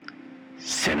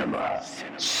Cinema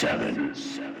 7.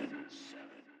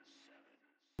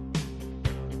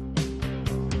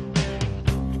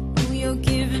 You're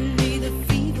giving me the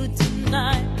fever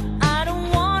tonight. I don't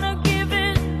wanna give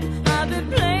in. I've been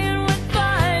playing with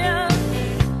fire.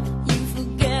 You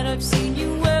forget I've seen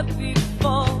you work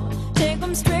before. Take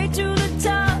them straight to the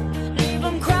top. Leave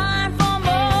them crying for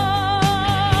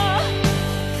more.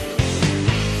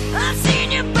 I've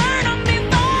seen you burn them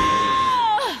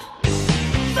before.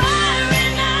 Fire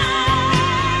and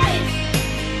ice.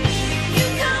 You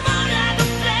come on like a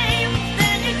flame,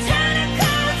 then you turn a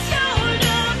cold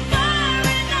shoulder. Fire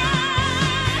and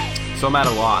ice. So I'm at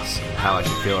a loss of how I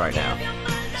should feel right now.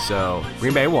 So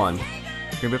Green Bay won.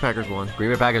 Green Bay Packers won. Green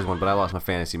Bay Packers won, but I lost my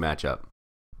fantasy matchup.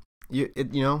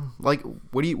 What'd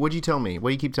you tell me? What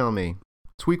do you keep telling me?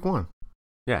 It's week one.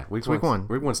 Yeah, week one.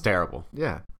 Week one's terrible.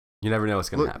 Yeah. You never know what's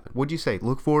gonna happen. What'd you say?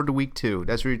 Look forward to week two.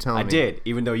 That's what you're telling I me. did,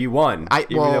 even though you won.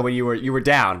 Even though when you were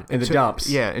down in the dumps.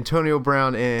 Yeah, Antonio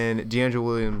Brown and D'Angelo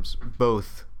Williams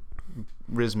both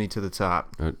riz me to the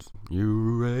top.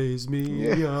 You raise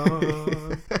me up.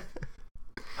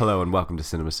 Hello and welcome to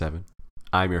Cinema 7.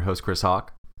 I'm your host, Chris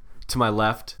Hawk. To my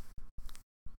left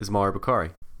is Mario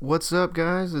Bakari. What's up,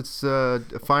 guys? It's a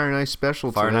Fire and Ice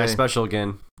special Fire and today. Ice special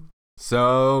again.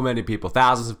 So many people,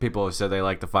 thousands of people have said they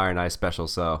like the Fire and Ice special,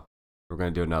 so we're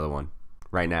going to do another one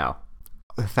right now.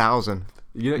 1,000.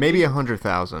 You know, Maybe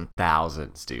 100,000.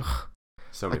 thousands, dude.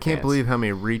 So many I can't fans. believe how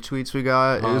many retweets we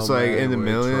got. It was How like many in the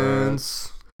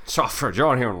millions. Suffer,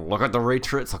 John here. Look at the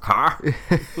retweets, okay?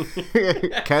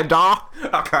 Kedar.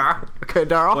 Okay.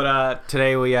 Kedar. But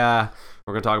today we're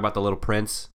gonna talk about The Little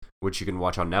Prince, which you can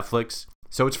watch on Netflix.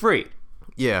 So it's free,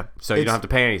 Yeah. so you don't have to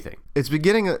pay anything. It's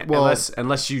beginning. Well,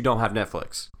 unless you don't have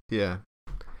Netflix. yeah.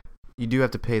 You do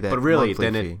have to pay that. But really, monthly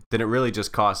then fee. it really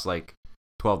just costs like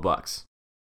 $12.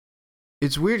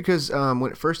 It's weird because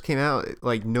when it first came out,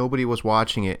 like nobody was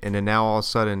watching it, and then now all of a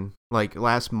sudden, like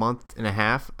last month and a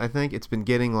half, I think it's been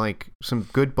getting like some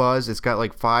good buzz. It's got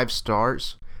like 5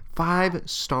 stars. 5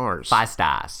 stars. 5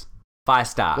 stars. 5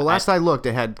 stars. Well, last I looked,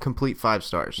 it had complete 5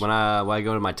 stars. when I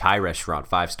go to my Thai restaurant,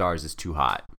 5 stars is too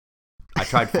hot. I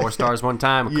tried 4 stars one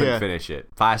time, I couldn't Yeah. finish it.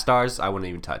 5 stars, I wouldn't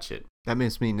even touch it. That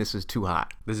must mean this is too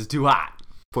hot This is too hot.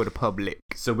 for the public.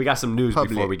 So we got some news before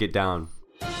Public. we get down.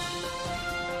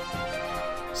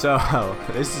 So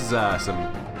this is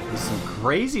some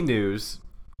crazy news.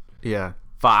 Yeah.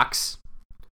 Fox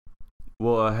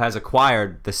has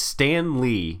acquired the Stan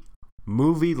Lee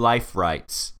movie life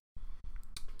rights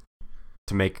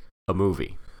to make a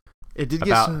movie. It did About-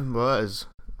 get some buzz.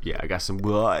 Yeah, I got some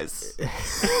buzz.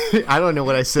 I don't know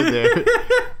what I said there.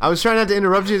 I was trying not to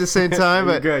interrupt you at the same time,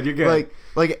 but You're good.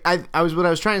 What I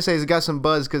was trying to say is it got some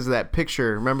buzz because of that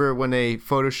picture. Remember when they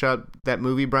photoshopped that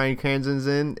movie Bryan Cranston's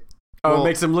in? Oh, Well, it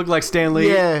makes him look like Stan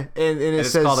Lee. Yeah, and it And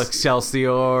it's says called Excelsior.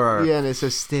 Or, yeah, and it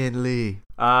says Stan Lee.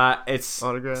 It's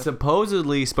Autograph.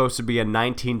 supposedly supposed to be a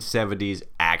 1970s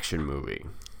action movie.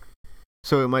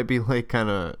 So it might be like kind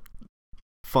of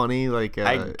funny, like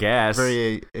I guess.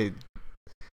 very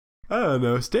I don't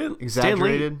know.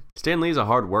 exaggerated. Stan Lee's a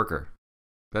hard worker.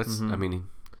 That's Mhm. I mean,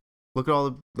 Look at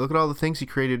all the things he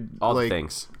created. all like, the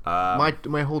things.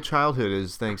 My whole childhood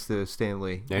is thanks to Stan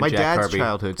Lee. And My Jack dad's Kirby.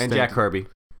 childhood And Jack Kirby.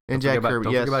 and Don't Jack forget about- Kirby.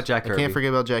 don't Yes, forget about Jack I Kirby. can't forget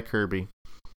about Jack Kirby.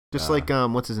 Just like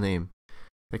what's his name?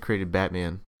 That created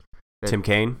Batman. Tim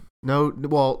Kaine. No,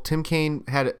 well, Tim Kaine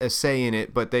had a say in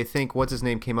it, but they think what's his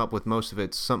name came up with most of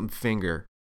it. Something Finger.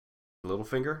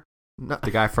 Littlefinger. No,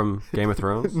 The guy from Game of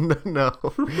Thrones. no.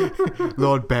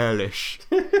 Lord Baelish.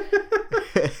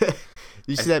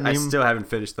 You see that I meme? still haven't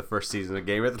finished the first season of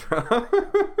Game of Thrones.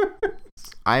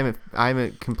 I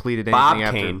haven't completed anything Bob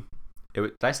after. Kane.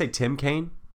 Did I say Tim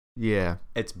Kaine? Yeah.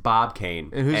 It's Bob Kane.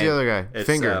 And who's the other guy? It's,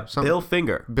 Finger. Bill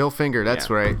Finger. Bill Finger. That's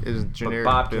Yeah. right. It's But generic.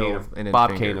 Bob Bill Kane. and then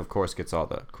Bob Finger. Kane, of course, gets all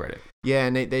the credit. Yeah,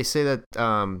 and they say that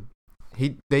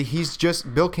he's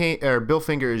just Bill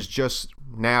Finger is just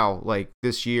now, like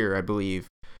this year, I believe,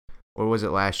 or was it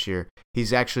last year?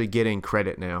 He's actually getting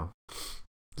credit now.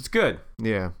 It's good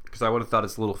Yeah. because I would have thought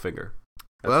it's Littlefinger.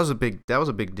 Well, that was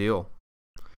a big deal.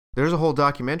 There's a whole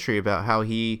documentary about how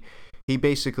he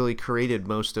basically created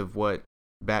most of what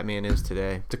Batman is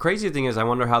today. The crazy thing is, I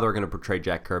wonder how they're going to portray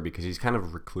Jack Kirby because he's kind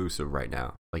of reclusive right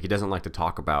now. Like he doesn't like to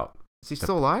talk about. Is he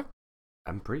still alive?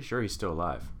 I'm pretty sure he's still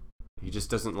alive. He just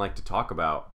doesn't like to talk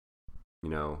about,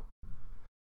 No,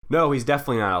 he's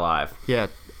definitely not alive. Yeah,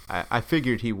 I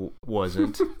figured he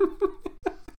wasn't.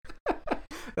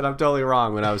 And I'm totally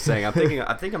wrong when I was saying. I'm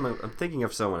thinking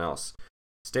of someone else.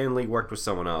 Stan Lee worked with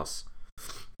someone else.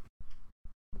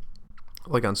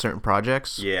 Like on certain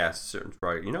projects? Yeah, certain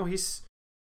project.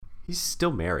 He's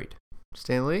still married.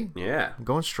 Stan Lee? Yeah,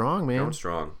 Going strong, man. going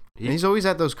strong. And he's always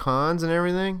at those cons and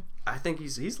everything. I think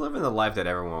he's living the life that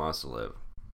everyone wants to live.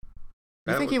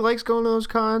 You think he likes going to those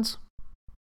cons?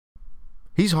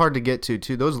 He's hard to get to,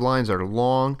 too. Those lines are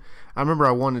long. I remember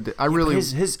I wanted to... I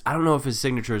don't know if his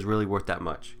signature is really worth that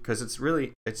much. Because it's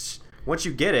once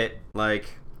you get it, like...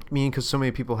 I mean, because so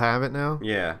many people have it now?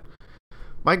 Yeah.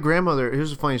 My grandmother...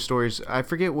 Here's a funny story. I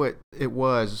forget what it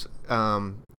was.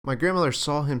 My grandmother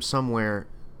saw him somewhere,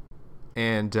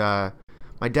 and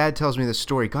my dad tells me this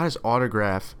story. He got his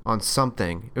autograph on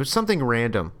something. It was something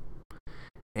random.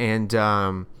 And...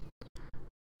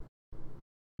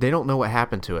 they don't know what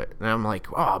happened to it. And I'm like,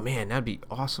 oh, man, that'd be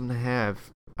awesome to have.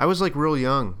 I was, like, real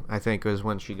young, I think, was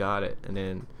when she got it. And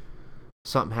then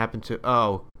something happened to...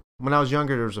 Oh, when I was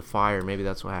younger, there was a fire. Maybe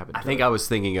that's what happened to I think it. I was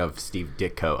thinking of Steve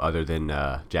Ditko other than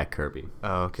Jack Kirby.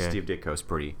 Oh, okay. Steve Ditko's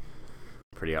pretty...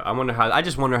 I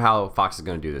just wonder how Fox is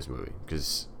going to do this movie.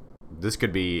 Because this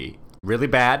could be really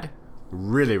bad.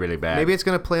 Really, really bad. Maybe it's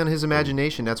going to play on his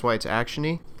imagination. That's why it's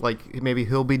action-y. Like, maybe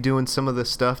he'll be doing some of the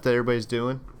stuff that everybody's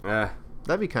doing.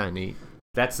 That'd be kind of neat.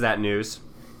 That's that news.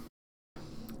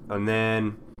 And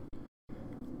then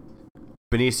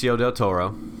Benicio del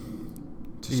Toro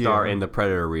to star in the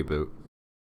Predator reboot.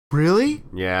 Really?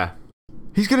 Yeah.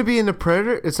 He's going to be in the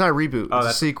Predator? It's not a reboot. It's a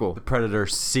that's sequel. The Predator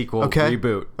sequel Okay.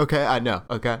 reboot. Okay, I know.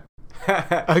 Okay.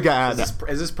 Okay, I know.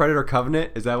 Is this Predator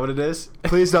Covenant? Is that what it is?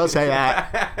 Please don't say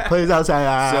that. Please don't say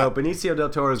that. So Benicio del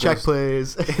Toro is Check,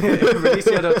 please.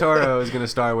 Benicio del Toro is going to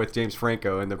star with James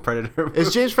Franco in the Predator movie.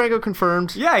 Is James Franco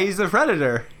confirmed? Yeah, he's the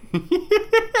Predator.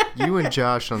 You and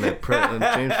Josh on that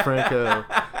James Franco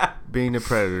being the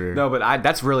Predator. No, but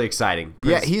that's really exciting.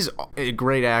 Yeah, he's a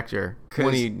great actor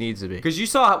when he needs to be. Because you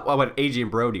saw what Adrian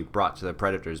Brody brought to the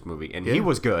Predators movie, and he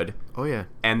was good. Oh, yeah.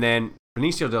 And then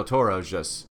Benicio del Toro is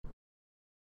just...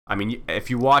 I mean, if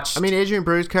you watch... I mean, Adrian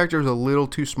Brody's character was a little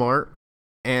too smart,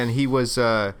 and he was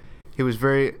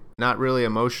very... not really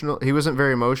emotional. He wasn't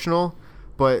very emotional,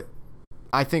 but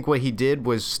I think what he did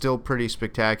was still pretty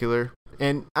spectacular.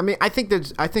 And I mean, I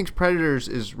think Predators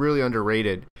is really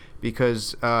underrated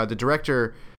because the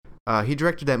director, he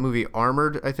directed that movie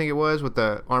Armored, I think it was, with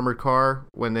the armored car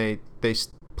when they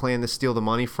planned to steal the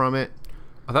money from it.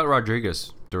 I thought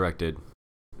Rodriguez directed.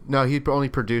 No, he only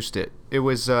produced it. It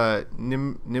was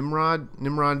Nimrod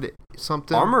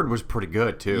something. Armored was pretty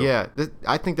good too. Yeah,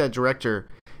 I think that director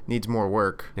needs more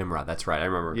work. Nimrod, that's right. I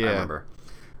remember. Yeah. I remember.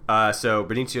 So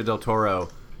Benicio del Toro,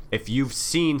 if you've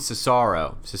seen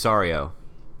Cesario,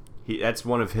 that's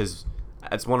one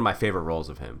of my favorite roles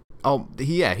of him. Oh,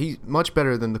 he's much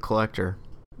better than the Collector.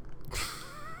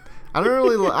 I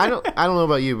don't know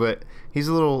about you, but he's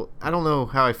a little. I don't know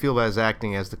how I feel about his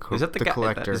acting as the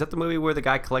Collector. Is that the movie where the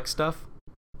guy collects stuff?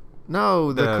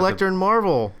 No, the Collector in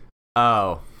Marvel.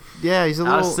 Oh, yeah, he's a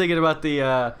little. I was thinking about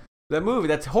that movie.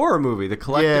 That's horror movie, The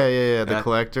Collector. Yeah, The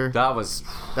Collector. That was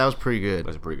pretty good. That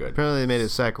was pretty good. Apparently, they made a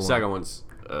second one. Second one's.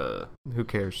 Who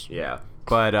cares? Yeah,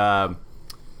 but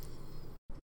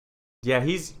yeah,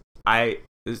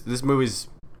 this movie's.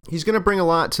 He's gonna bring a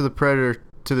lot to the Predator.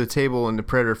 To the table in the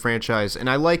Predator franchise, and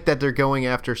I like that they're going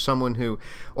after someone who.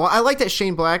 Well, I like that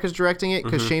Shane Black is directing it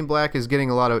because Shane Black is getting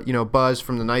a lot of buzz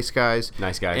from the Nice Guys.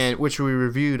 Nice Guys, and which we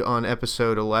reviewed on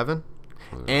episode 11,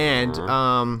 and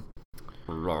from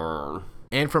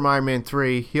Iron Man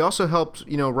 3, he also helped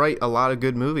write a lot of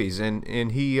good movies,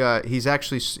 and he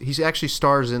actually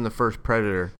stars in the first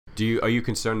Predator. Are you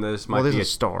concerned that this might be a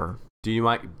star? Do you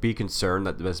might be concerned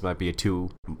that this might be a too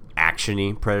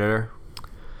actiony Predator?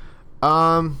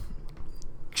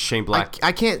 Shane Black.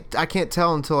 I can't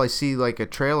tell until I see like a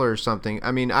trailer or something.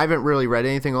 I mean, I haven't really read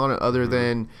anything on it other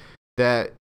than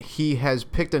that he has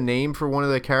picked a name for one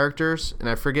of the characters, and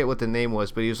I forget what the name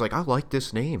was, but he was like, "I like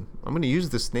this name. I'm going to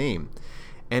use this name."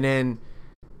 And then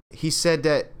he said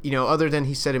that other than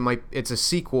he said it's a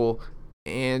sequel,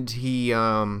 and he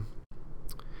I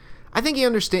think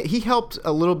he helped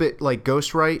a little bit like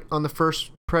ghostwrite on the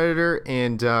first Predator,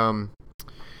 and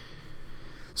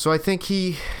so I think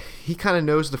he kind of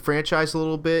knows the franchise a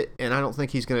little bit, and I don't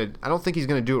think he's gonna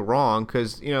do it wrong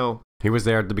because he was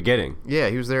there at the beginning. Yeah,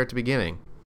 he was there at the beginning.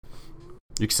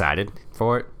 You excited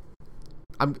for it?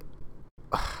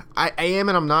 I am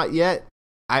and I'm not yet.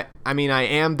 I mean I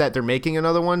am that they're making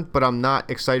another one, but I'm not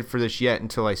excited for this yet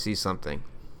until I see something.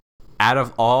 Out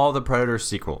of all the Predator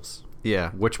sequels,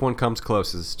 yeah, which one comes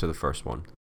closest to the first one?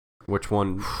 Which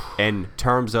one, in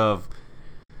terms of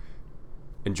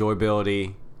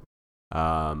enjoyability,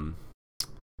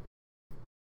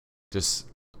 just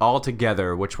all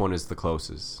together, which one is the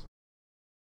closest?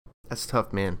 That's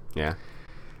tough, man. Yeah.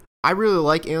 I really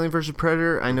like Alien vs.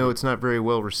 Predator. I know it's not very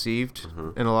well received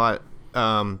in a lot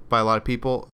by a lot of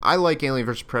people. I like Alien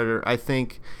vs. Predator. I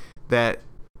think that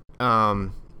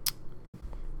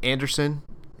Anderson,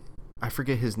 I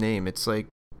forget his name. It's like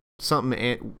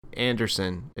something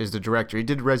Anderson is the director. He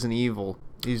did Resident Evil.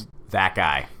 He's That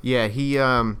guy. yeah. He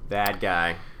That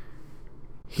guy.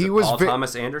 he was Paul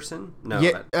Thomas Anderson? No.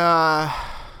 yeah.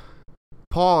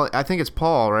 Paul. I think it's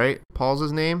Paul. Right? Paul's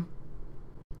his name.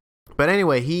 But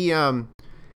anyway, he's a.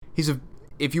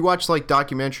 If you watch like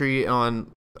documentary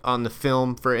on the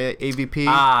film for AVP.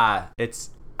 I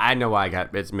know why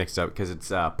it's mixed up because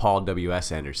it's Paul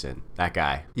W.S. Anderson. That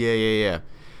guy. Yeah.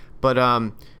 But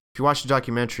if you watch the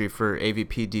documentary for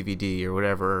AVP DVD or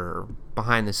whatever, or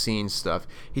behind the scenes stuff,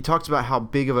 he talks about how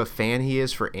big of a fan he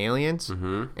is for Aliens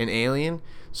and Alien.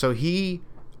 So he,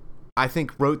 I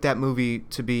think, wrote that movie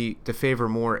to favor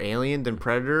more Alien than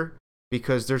Predator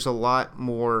because there's a lot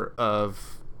more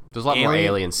of There's a lot more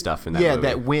alien stuff in that movie.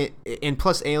 that win, and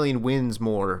plus Alien wins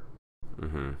more.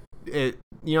 Mm-hmm. You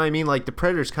know what I mean? Like the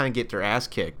Predators kind of get their ass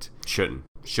kicked. Shouldn't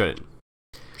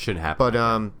happen. But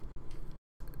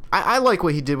I like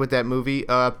what he did with that movie.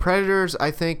 Predators,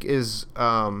 I think, is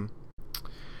I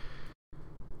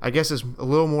guess is a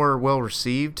little more well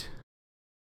received.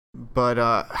 But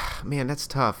man, that's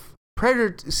tough.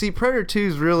 Predator 2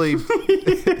 is really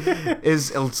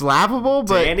it's laughable,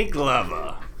 but Danny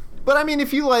Glover. But I mean,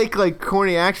 if you like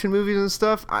corny action movies and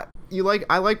stuff, I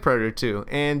like Predator 2,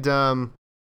 and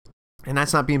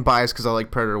that's not being biased because I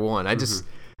like Predator 1. I just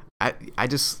I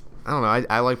don't know.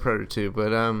 I like Predator 2, but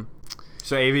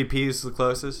So AVP is the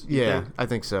closest? yeah, I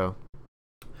think so.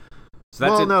 So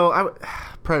that's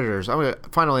Predators. I'm gonna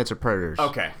final answer Predators.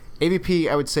 Okay. AVP,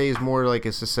 I would say, is more like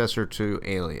a successor to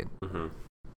Alien. Mm-hmm.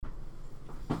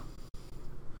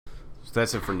 So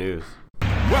that's it for news.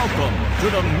 Welcome to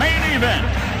the main event.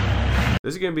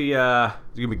 This is gonna be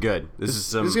good. This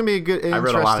is gonna be a good. I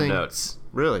wrote a lot of notes.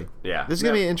 Really? Yeah. This is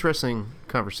gonna be an interesting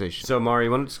conversation. So Mari,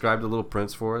 you want to describe the Little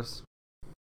Prince for us?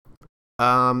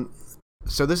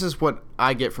 So this is what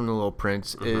I get from the Little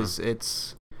Prince. Is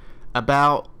it's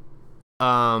about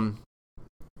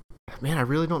man, I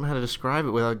really don't know how to describe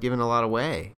it without giving a lot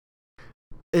away.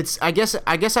 It's I guess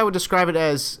I would describe it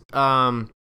as a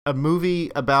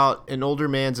movie about an older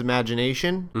man's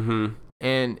imagination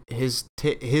and his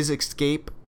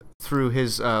escape through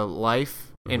his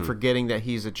life and forgetting that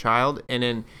he's a child, and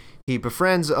then he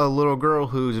befriends a little girl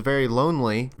who's very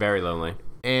lonely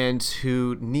and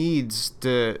who needs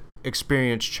to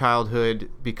experience childhood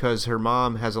because her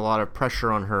mom has a lot of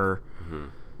pressure on her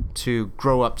to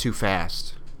grow up too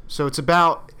fast. So it's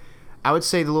about, I would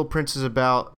say The Little Prince is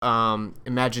about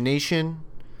imagination,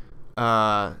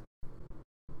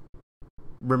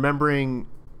 remembering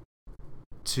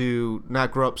to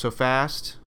not grow up so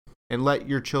fast and let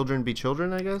your children be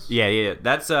children, I guess. Yeah.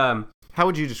 That's How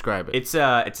would you describe it? it's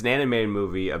an animated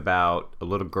movie about a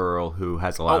little girl who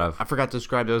has a lot of. I forgot to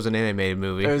describe it as an animated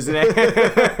movie. It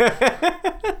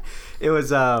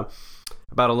was about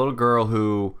a little girl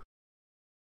who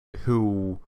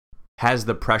has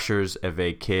the pressures of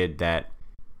a kid that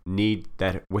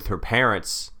with her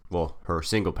parents, well, her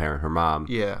single parent, her mom,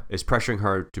 is pressuring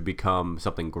her to become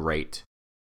something great,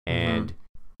 and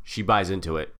she buys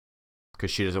into it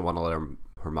because she doesn't want to let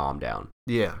her mom down.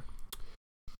 Yeah.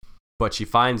 But she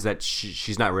finds that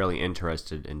she's not really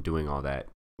interested in doing all that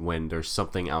when there's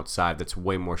something outside that's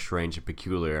way more strange and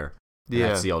peculiar. And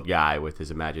that's the old guy with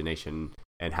his imagination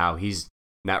and how he's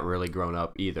not really grown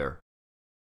up either.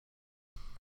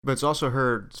 But it's also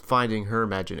her finding her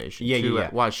imagination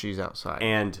while she's outside.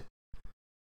 And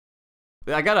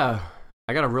I got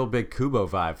a real big Kubo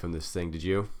vibe from this thing. Did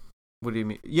you? What do you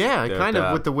mean? Yeah, kind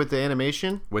of with the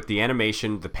animation. With the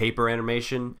animation, the paper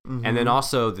animation, and then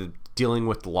also the dealing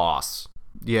with loss.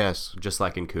 Yes, just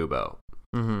like in Kubo.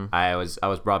 Mm-hmm. I was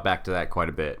brought back to that quite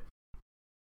a bit.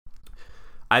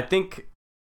 I think.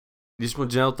 Just want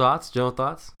general thoughts. Yeah,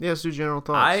 let's do general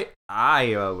thoughts.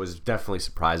 I was definitely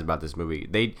surprised about this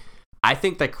movie. I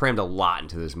think they crammed a lot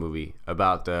into this movie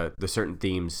about the certain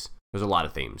themes. There's a lot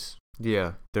of themes.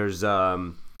 Yeah. There's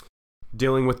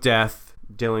dealing with death,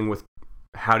 dealing with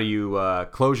how do you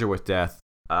closure with death.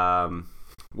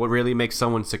 What really makes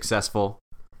someone successful,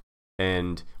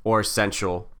 or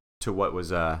essential to what was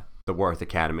the Worth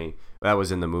Academy that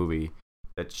was in the movie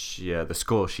that the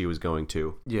school she was going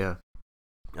to. Yeah.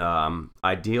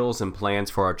 Ideals and plans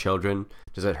for our children.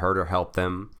 Does it hurt or help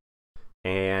them?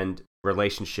 And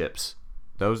relationships.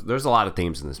 There's a lot of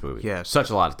themes in this movie. Yeah, such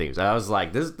a lot of themes. I was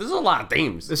like, this is a lot of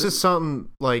themes. This is something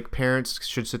like parents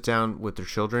should sit down with their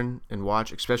children and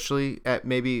watch, especially at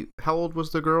maybe, how old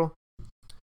was the girl?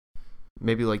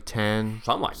 Maybe like 10,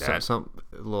 something like that. Some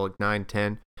little like 9,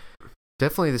 10.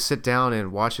 definitely to sit down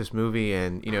and watch this movie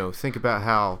and, think about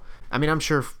how, I mean, I'm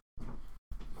sure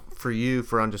for you,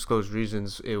 for undisclosed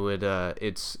reasons, it would,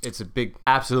 it's a big,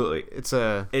 Absolutely. it's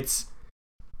It's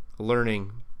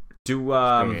learning do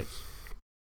experience.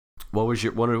 what was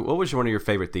one of your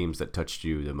favorite themes that touched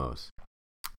you the most?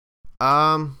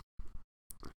 I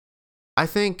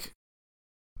think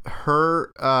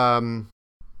her,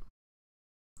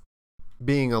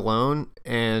 being alone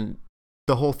and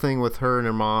the whole thing with her and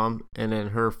her mom, and then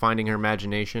her finding her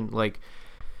imagination, like,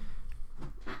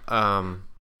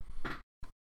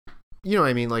 you know what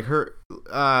I mean, like her,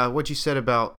 what you said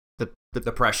about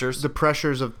The pressures. the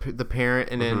pressures of the parent,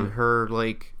 and then Mhm. her,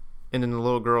 like, and then the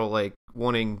little girl, like,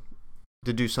 wanting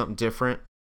to do something different,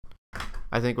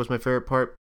 I think was my favorite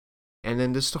part. And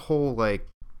then just the whole, like,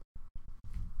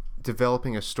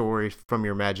 developing a story from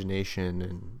your imagination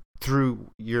and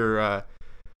through your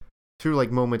through,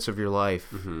 like, moments of your life,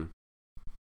 Mhm.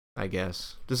 I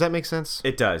guess. Does that make sense?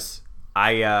 It does.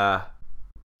 I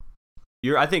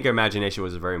think imagination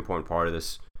was a very important part of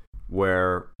this,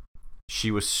 where she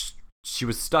was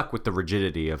stuck with the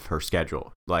rigidity of her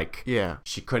schedule. Like, Yeah.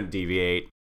 she couldn't deviate.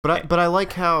 But I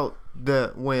like how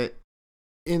when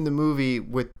in the movie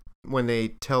when they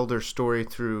tell their story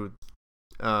through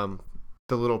the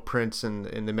Little Prince and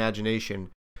the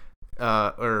imagination,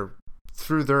 or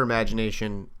through their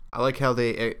imagination, I like how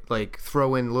they like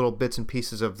throw in little bits and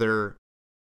pieces of their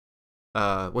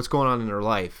what's going on in their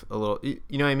life a little. You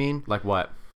know what I mean? Like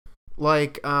what?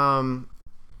 Like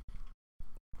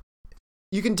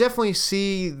you can definitely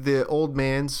see the old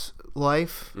man's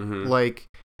life, Mhm. like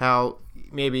how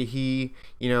maybe he,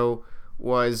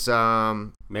 was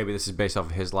Maybe this is based off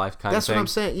of his life kind of that's thing. what I'm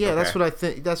saying. Yeah, that's Okay. what I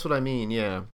think. That's what I mean.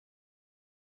 Yeah.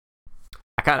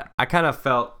 I kind of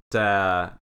felt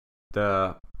the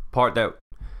part that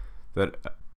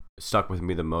stuck with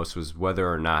me the most was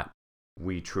whether or not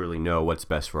we truly know what's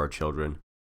best for our children.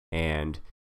 And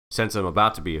since I'm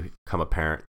about to become a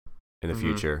parent in the Mhm.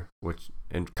 future,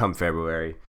 and come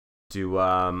February,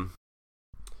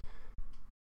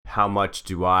 how much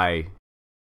do I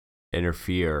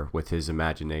interfere with his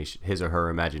or her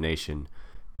imagination?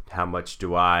 How much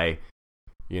do I,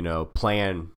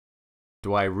 plan?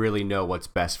 Do I really know what's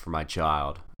best for my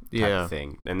child? Type Yeah. of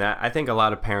thing. And that, I think a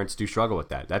lot of parents do struggle with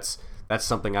that. That's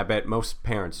something I bet most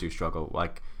parents do struggle.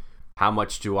 Like, how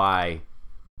much do I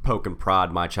poke and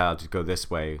prod my child to go this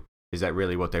way? Is that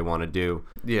really what they want to do?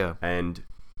 Yeah. And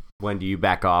when do you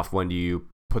back off? When do you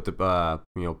put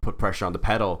put pressure on the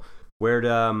pedal? What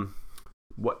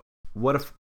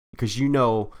if, because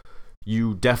you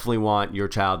definitely want your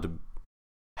child to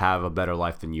have a better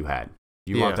life than you had.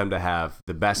 You want Yeah. them to have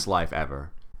the best life ever.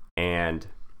 And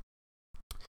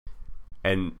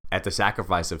at the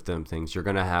sacrifice of them things, you're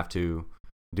going to have to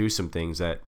do some things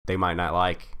that they might not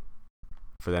like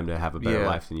for them to have a better Yeah.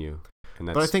 life than you. And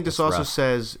But I think this that's also rough.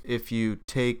 says if you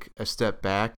take a step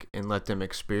back and let them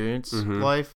experience Mhm.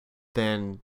 life,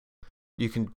 then you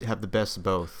can have the best of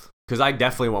both. Because I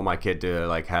definitely want my kid to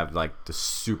like have like the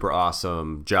super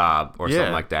awesome job or Yeah.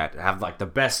 something like that. Have like the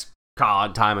best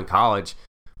time in college.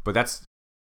 But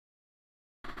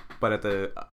at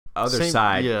the other Same-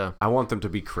 side, yeah. I want them to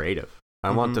be creative. I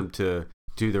want Mhm. them to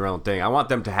do their own thing. I want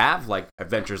them to have like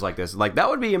adventures like this. Like, that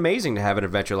would be amazing to have an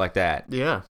adventure like that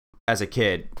Yeah. as a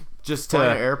kid. Just to Fly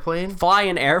an airplane? fly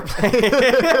an airplane.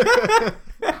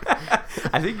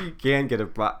 I think you can get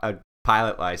a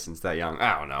pilot license that young.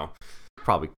 I don't know.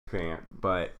 Probably can't,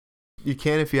 but You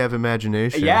can if you have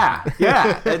imagination. yeah.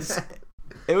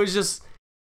 It was just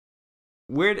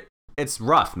weird. It's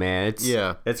rough, man.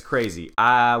 It's crazy.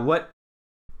 What?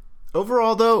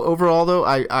 Overall though,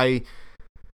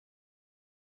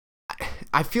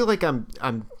 I feel like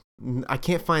I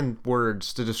can't find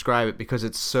words to describe it because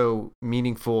it's so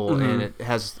meaningful Mhm. and it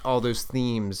has all those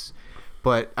themes.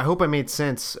 But I hope I made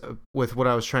sense with what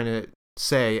I was trying to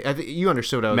say. You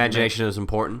understood what I was Imagination is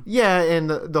important. Yeah, and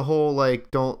the whole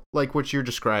don't like what you're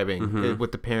describing Mhm.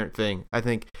 with the parent thing, I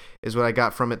think is what I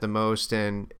got from it the most,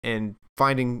 and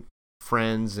finding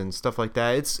friends and stuff like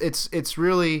that. It's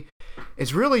really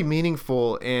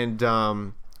meaningful, and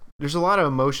there's a lot of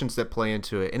emotions that play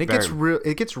into it, and it gets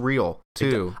real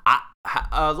too.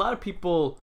 A lot of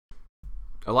people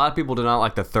do not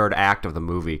like the third act of the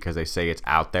movie because they say it's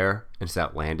out there and it's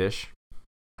outlandish.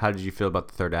 How did you feel about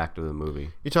the third act of the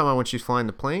movie? You're talking about when she's flying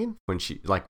the plane? When she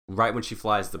right when she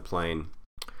flies the plane.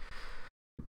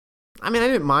 I mean, I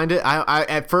didn't mind it. I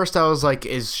at first I was like,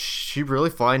 is she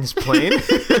really flying this plane?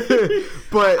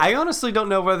 But I honestly don't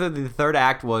know whether the third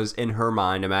act was in her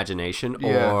mind, imagination,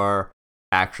 Yeah. or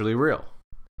actually real.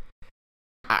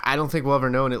 I don't think we'll ever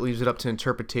know, and it leaves it up to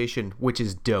interpretation, which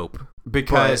is dope.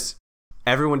 Because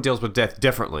everyone deals with death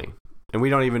differently, and we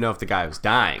don't even know if the guy was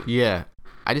dying. Yeah.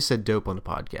 I just said dope on the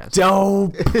podcast.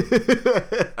 Dope.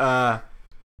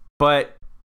 But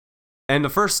and the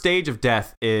first stage of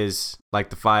death is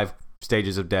like the 5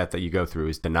 stages of death that you go through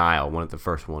is denial. One of the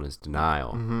first one is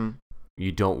denial. Mm-hmm.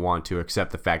 You don't want to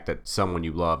accept the fact that someone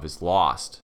you love is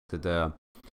lost.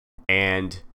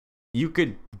 And you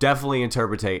could definitely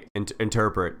interpret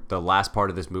the last part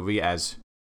of this movie as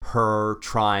her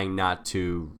trying not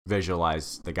to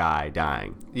visualize the guy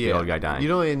dying. The old guy dying. You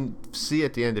don't even see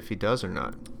at the end if he does or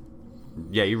not.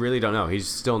 Yeah, you really don't know. He's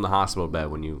still in the hospital bed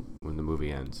when the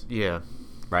movie ends. Yeah.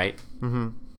 Right? Mm-hmm.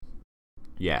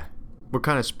 Yeah. We're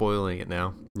kind of spoiling it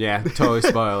now. Yeah, totally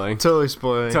spoiling. Totally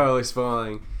spoiling. Totally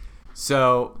spoiling.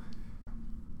 So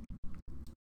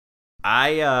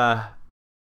I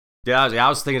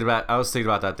was thinking about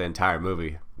that the entire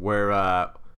movie, where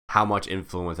how much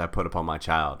influence I put upon my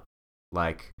child.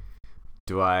 Like,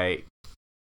 do I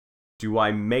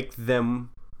make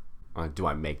them? Do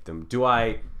I make them? Do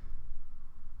I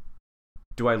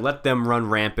let them run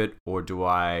rampant, or do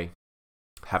I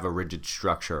have a rigid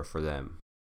structure for them?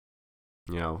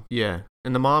 You know? Yeah.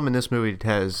 And the mom in this movie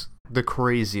has the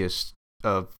craziest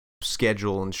of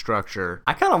schedule and structure.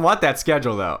 I kind of want that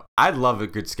schedule, though. I'd love a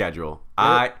good schedule.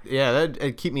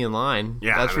 That'd keep me in line.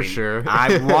 Yeah, that's for sure.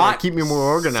 I want keep me more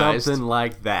organized. Something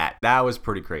like that. That was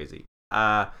pretty crazy.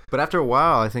 But after a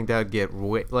while, I think that would get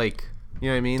like, you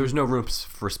know what I mean? There's no room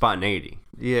for spontaneity.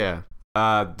 Yeah.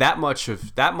 That much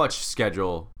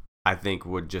schedule, I think,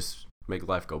 would just make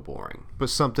life go boring. But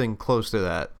something close to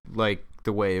that, like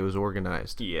the way it was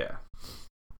organized, Yeah.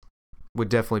 would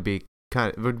definitely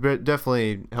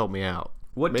help me out.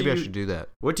 Maybe I should do that.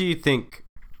 What do you think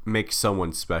makes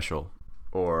someone special,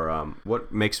 or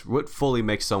what fully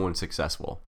makes someone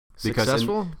successful?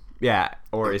 Successful?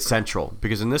 Or essential.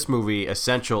 Because in this movie,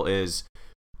 essential is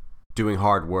doing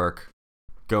hard work,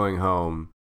 going home,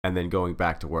 and then going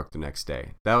back to work the next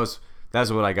day. That's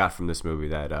what I got from this movie.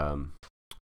 That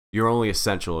you're only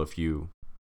essential if you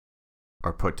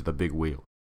are put to the big wheel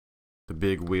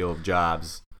of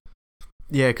jobs.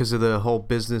 Yeah, because of the whole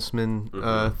businessman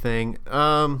thing.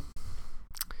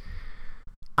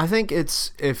 I think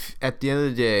it's if at the end of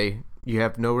the day you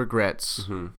have no regrets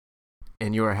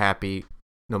and you are happy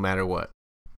no matter what.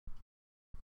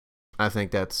 I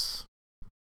think that's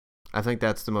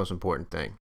the most important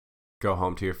thing. Go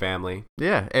home to your family.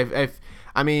 Yeah, if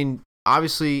I mean,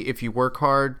 obviously, if you work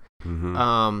hard,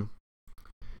 and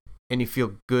you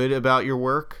feel good about your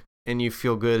work, and you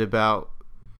feel good about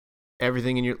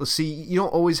everything in your... See, you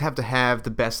don't always have to have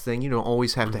the best thing. You don't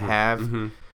always have to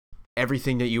have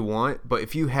everything that you want. But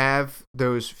if you have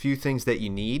those few things that you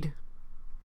need,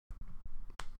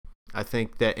 I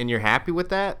think that, and you're happy with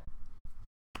that,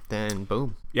 then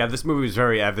boom. Yeah, this movie was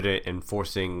very evident in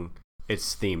forcing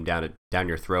its theme down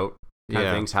your throat. Kind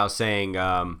of things. How saying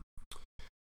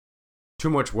too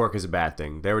much work is a bad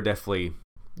thing. They were definitely...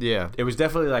 Yeah. It was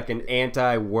definitely like an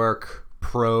anti-work,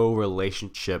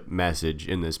 pro-relationship message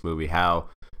in this movie. How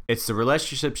it's the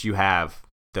relationships you have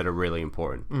that are really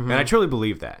important. And I truly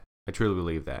believe that.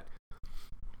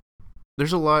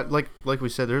 There's a lot, like we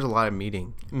said, there's a lot of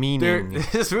meaning.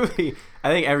 This movie, I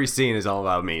think every scene is all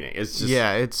about meaning. It's just...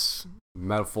 Yeah, it's...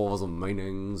 metaphors and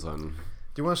meanings and...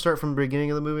 Do you want to start from the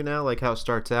beginning of the movie now? Like how it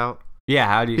starts out? Yeah,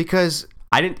 how do you... Because...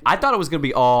 I thought it was going to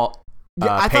be all...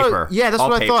 paper. That's all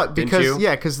what paper, I thought. Because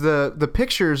because the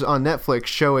pictures on Netflix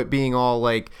show it being all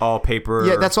like all paper.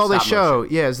 Yeah, that's all they show.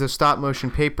 Motion. Yeah, is the stop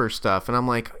motion paper stuff, and I'm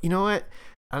like, you know what?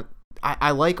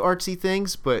 I like artsy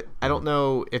things, but I don't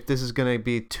know if this is gonna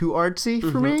be too artsy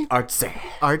for me. Artsy.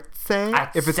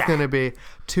 If it's gonna be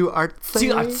too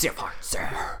artsy.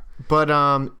 But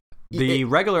the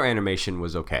regular animation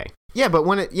was okay. Yeah, but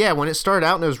when it started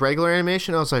out and it was regular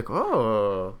animation, I was like,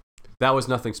 oh. That was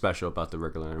nothing special about the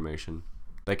regular animation.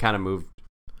 They kind of moved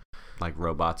like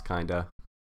robots, kinda.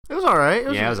 It was all right.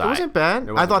 It wasn't bad.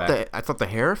 I thought the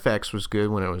hair effects was good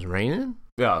when it was raining.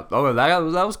 Yeah. Oh,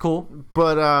 that was cool.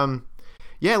 But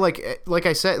yeah, like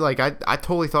I said, like I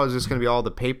totally thought it was just gonna be all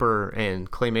the paper and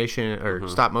claymation or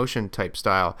stop motion type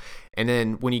style, and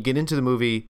then when you get into the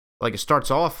movie, like it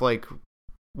starts off like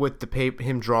with the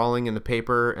him drawing in the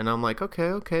paper, and I'm like,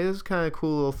 okay, this is kind of a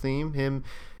cool little theme.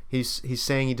 He's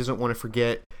saying he doesn't want to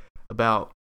forget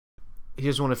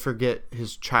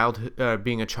his childhood,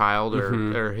 being a child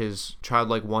or his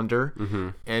childlike wonder.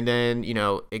 And then,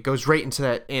 it goes right into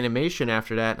that animation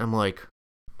after that. And I'm like,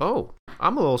 oh,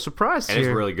 I'm a little surprised and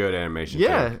here. It's really good animation.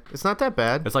 Yeah, too. it's not that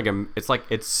bad. It's a 2D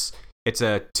it's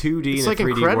and like a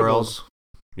 3D Incredibles. world.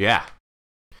 Yeah.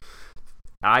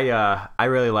 I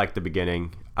really liked the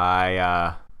beginning.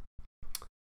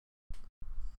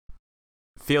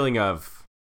 feeling of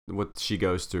what she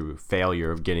goes through,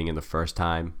 failure of getting in the first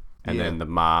time, and Yeah. then the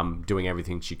mom doing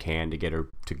everything she can to get her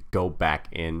to go back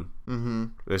in. Mm-hmm.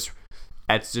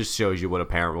 That just shows you what a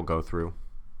parent will go through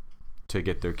to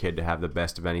get their kid to have the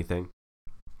best of anything.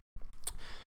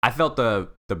 I felt the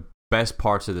best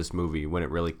parts of this movie, when it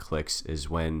really clicks, is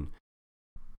when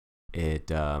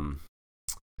it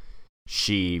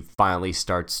she finally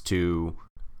starts to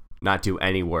not do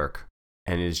any work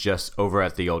and is just over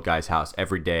at the old guy's house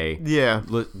every day, Yeah.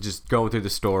 just going through the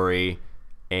story,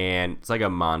 and it's like a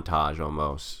montage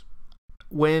almost.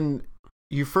 When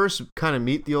you first kind of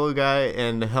meet the old guy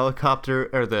and the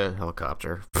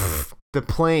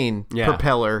plane Yeah.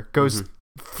 propeller goes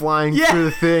flying Yeah. through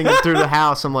the thing and through the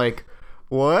house, I'm like,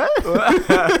 what?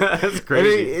 That's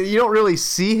crazy. And you don't really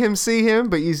see him,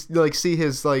 but you like see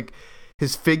his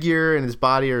figure and his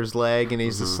body or his leg, and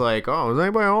he's just like, oh, is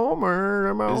anybody home or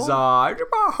am I home?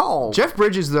 Home. Jeff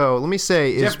Bridges, though, let me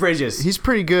say, Jeff Bridges. he's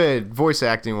pretty good voice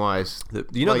acting wise.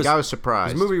 You know, like, this, I was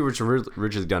surprised. this movie was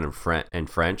originally done in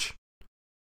French.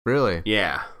 Really?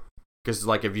 Yeah, because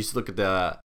like if you look at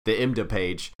the IMDb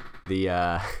page,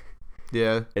 the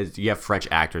Yeah. you have French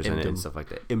actors in it and IMDb. stuff like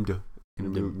that. IMDb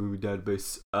in the movie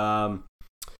database. I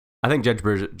think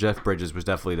Jeff Bridges was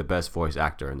definitely the best voice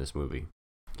actor in this movie.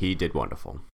 He did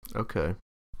wonderful. Okay.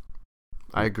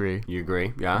 I agree. You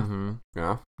agree? Yeah. Mm-hmm.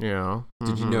 Yeah. Yeah.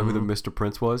 Did you know who the Mr.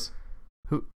 Prince was?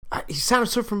 He sounded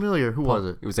so familiar. Who was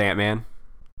it? It was Ant-Man.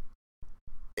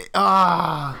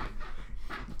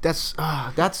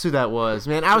 That's who that was,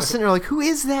 man. I was sitting there like, who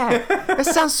is that? That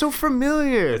sounds so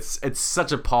familiar. It's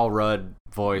such a Paul Rudd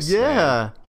voice.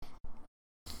 Yeah.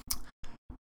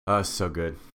 Oh, so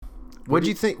good. What'd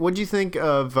you think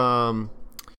of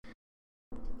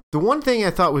the one thing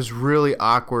I thought was really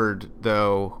awkward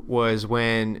though was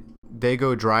when they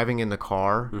go driving in the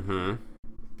car. Mm-hmm.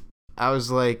 I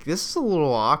was like, this is a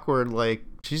little awkward. Like,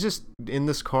 she's just in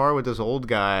this car with this old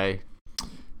guy.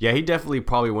 Yeah, he definitely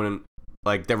probably wouldn't,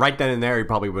 like, right then and there, he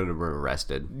probably wouldn't have been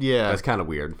arrested. Yeah. That's kind of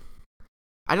weird.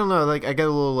 I don't know. Like, I got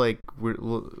a little like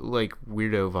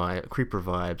weirdo vibe, creeper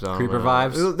vibes. I don't Creeper know.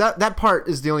 vibes? That part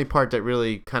is the only part that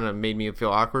really kind of made me feel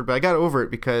awkward. But I got over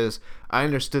it because I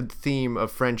understood the theme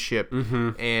of friendship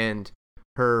and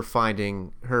her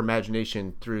finding her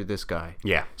imagination through this guy.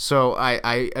 Yeah. So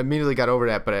I immediately got over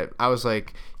that. But I was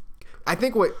like, I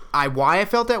think why I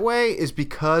felt that way is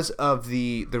because of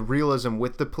the realism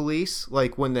with the police.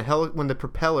 Like when the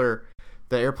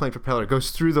airplane propeller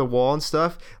goes through the wall and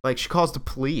stuff, like she calls the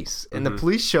police and the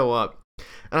police show up,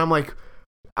 and I'm like,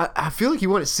 I feel like you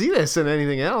wouldn't see this in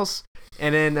anything else.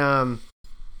 And then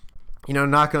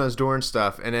knock on his door and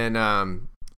stuff, and then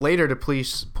later the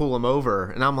police pull him over,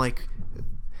 and I'm like,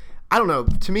 I don't know,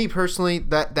 to me personally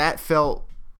that felt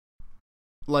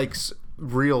like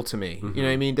real to me. You know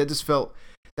what I mean? That just felt,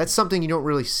 that's something you don't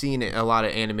really see in a lot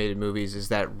of animated movies, is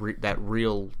that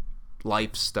real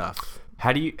life stuff.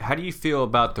 How do you feel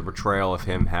about the portrayal of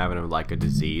him having like a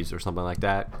disease or something like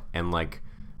that, and like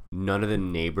none of the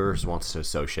neighbors wants to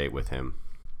associate with him?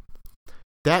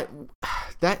 That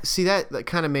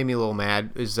kind of made me a little mad.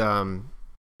 Is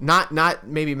not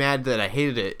maybe mad that I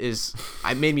hated it. Is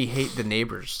I made me hate the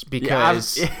neighbors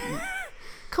because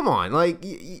come on, like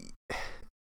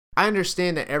I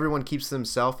understand that everyone keeps to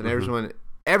themselves and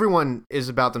everyone is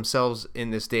about themselves in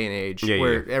this day and age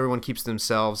where everyone keeps to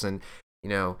themselves, and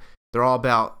they're all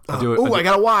about, I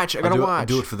gotta watch. I gotta watch.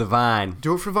 Do it for the vine.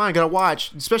 Do it for Vine. Gotta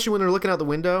watch. Especially when they're looking out the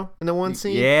window in the one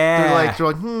scene. Yeah. They're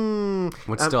like,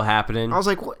 What's still happening? I was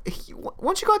like, why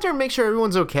don't you go out there and make sure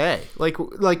everyone's okay?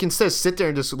 Like instead of sit there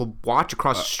and just watch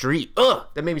across the street. Ugh,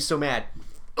 that made me so mad.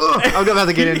 Ugh, I'm gonna have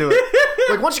to get into it.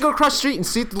 Like, why don't you go across the street and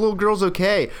see if the little girl's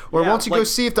okay, or why don't you go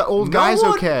see if the old guy's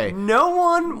okay? No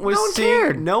one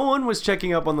cared. No one was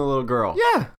checking up on the little girl.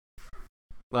 Yeah.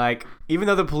 Like, even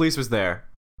though the police was there.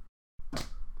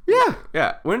 Yeah.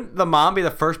 Yeah. Wouldn't the mom be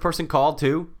the first person called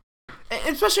too?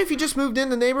 And especially if you just moved in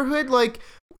the neighborhood, like,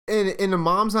 and the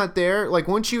mom's not there. Like,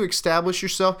 once you establish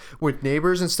yourself with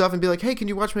neighbors and stuff, and be like, hey, can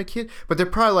you watch my kid? But they're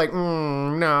probably like,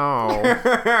 no.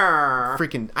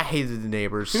 Freaking, I hated the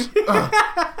neighbors. Ugh,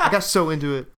 I got so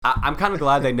into it. I'm kind of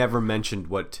glad they never mentioned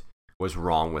what was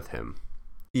wrong with him.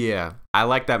 Yeah. I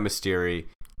like that mystery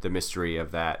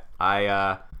of that.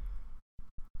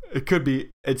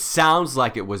 It sounds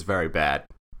like it was very bad.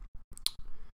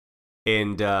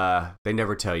 And they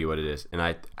never tell you what it is, and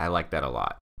I like that a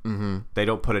lot. Mm-hmm. They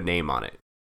don't put a name on it,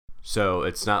 so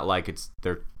it's not like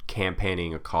they're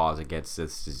campaigning a cause against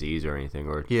this disease or anything,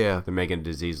 or they're making a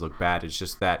disease look bad. It's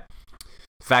just that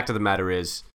the fact of the matter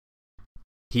is,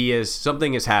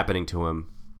 something is happening to him,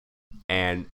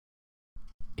 and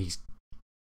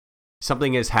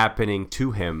something is happening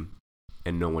to him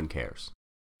and no one cares.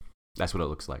 That's what it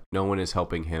looks like. No one is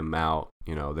helping him out.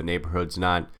 You know, the neighborhood's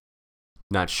not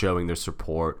showing their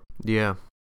support. Yeah.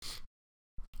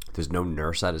 There's no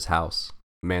nurse at his house.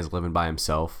 The man's living by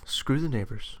himself. Screw the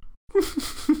neighbors.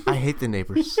 I hate the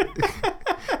neighbors.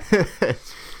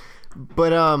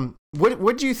 But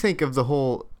what do you think of the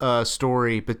whole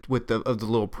story with the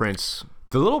Little Prince?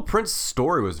 The Little Prince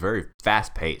story was very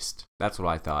fast paced. That's what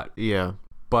I thought. Yeah.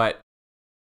 But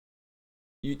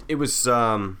it was.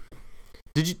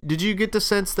 Did you get the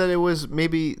sense that it was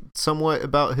maybe somewhat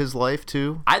about his life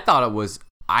too? I thought it was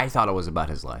about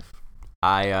his life.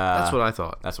 That's what I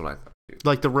thought. That's what I thought.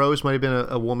 Like the rose might have been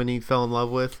a woman he fell in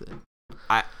love with.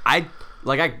 I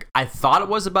thought it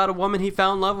was about a woman he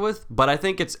fell in love with, but I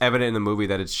think it's evident in the movie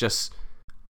that it's just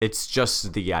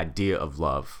the idea of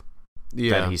love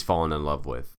that he's fallen in love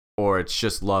with, or it's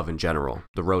just love in general.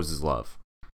 The rose is love.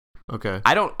 Okay.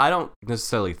 I don't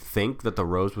necessarily think that the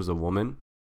rose was a woman.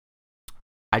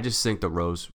 I just think the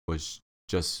rose was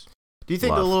just. Do you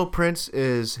think love. the Little Prince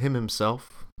is him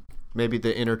himself? Maybe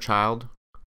the inner child.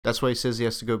 That's why he says he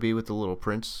has to go be with the Little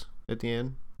Prince at the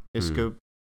end. He has to go.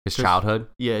 His childhood?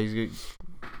 Yeah,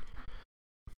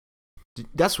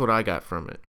 that's what I got from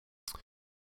it.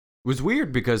 It was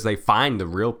weird because they find the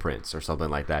real prince or something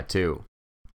like that too.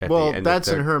 Well, that's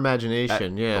in her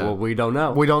imagination. Yeah. Well, we don't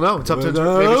know. We don't know. It's up to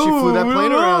her. Maybe she flew that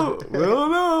plane around. We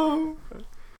don't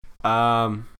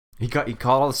know. He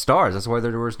called all the stars. That's why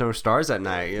there was no stars that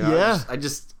night. You know? Yeah. I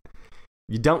just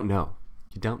you don't know.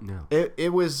 You don't know.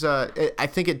 It was. I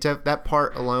think that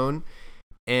part alone,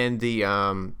 and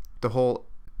the whole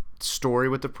story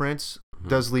with the prince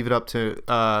does leave it up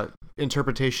to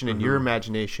interpretation in your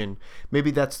imagination.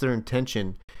 Maybe that's their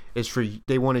intention, is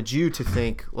they wanted you to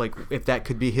think like if that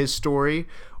could be his story,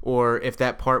 or if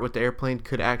that part with the airplane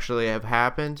could actually have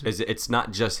happened. It's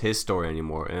not just his story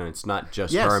anymore, and it's not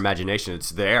just her imagination.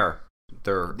 It's they're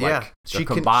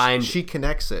combined. She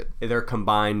connects it. Their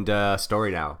combined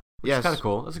story now. Which is kind of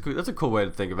cool. That's a cool way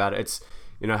to think about it. It's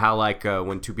how like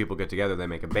when two people get together, they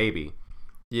make a baby.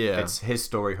 Yeah, it's his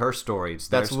story, her story. It's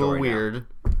their story. That's a little weird.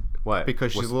 What?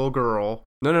 Because she's a little girl.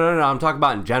 No. I'm talking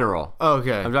about in general. Oh,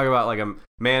 okay. I'm talking about like a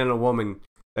man and a woman.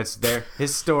 That's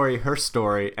his story, her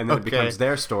story, and then it becomes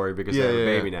their story because they have a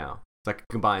baby now. It's like a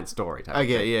combined story type. I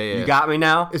get. Yeah. You got me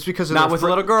now. It's because of not with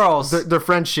little girls. Their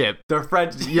friendship. Their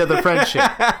friendship. Yeah, the friendship.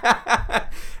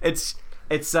 It's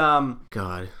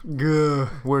God.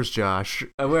 Where's Josh?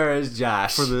 Where is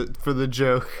Josh for the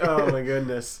joke? Oh my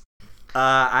goodness.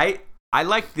 I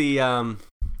like the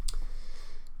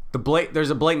there's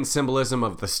a blatant symbolism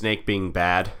of the snake being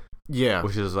bad. Yeah,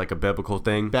 which is like a biblical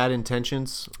thing. Bad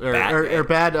intentions or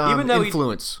bad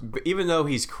influence. Even though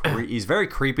he's very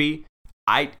creepy.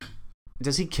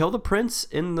 Does he kill the prince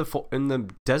in the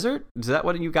desert? Is that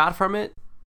what you got from it?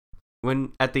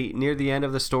 When near the end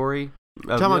of the story.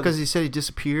 Talking about because he said he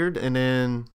disappeared and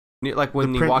then like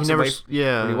when he walks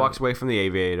away from the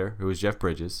aviator, who was Jeff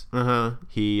Bridges.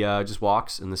 He just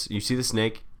walks and you see the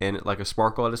snake and like a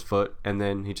sparkle at his foot, and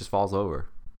then he just falls over.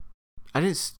 I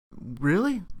didn't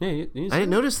really. Yeah, I didn't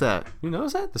notice that. You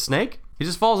notice that the snake? He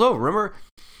just falls over. Remember?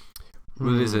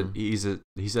 What is it? He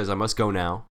says, "I must go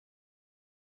now."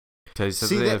 See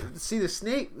the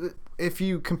snake. If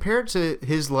you compare it to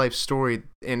his life story,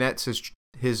 and that's his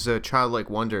childlike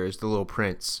wonder is the Little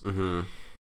Prince. Mm-hmm.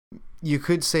 You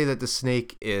could say that the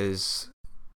snake is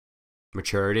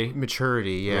maturity.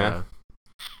 Yeah.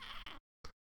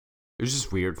 It was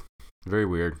just weird, very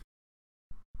weird.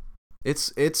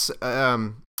 It's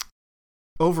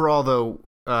overall though.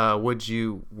 What'd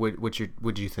you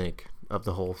think of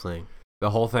the whole thing? The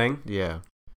whole thing? Yeah.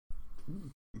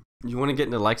 You want to get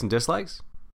into likes and dislikes,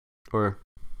 or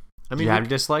do you have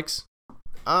dislikes?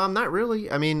 Not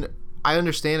really. I mean, I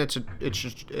understand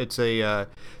it's a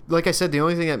like I said, the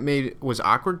only thing that was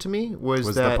awkward to me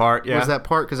was that part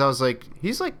because I was like,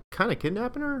 he's like kind of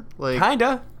kidnapping her, like kind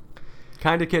of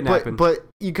kidnapping. But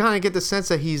you kind of get the sense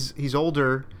that he's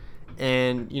older,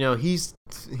 and he's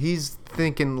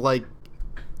thinking like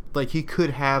he could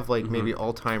have like maybe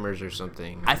Alzheimer's or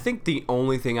something. I think the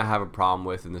only thing I have a problem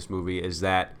with in this movie is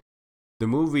that the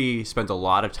movie spent a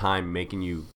lot of time making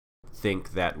you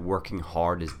think that working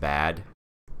hard is bad.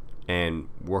 And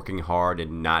working hard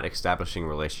and not establishing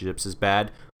relationships is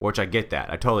bad, which I get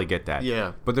that. I totally get that.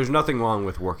 Yeah. But there's nothing wrong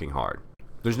with working hard.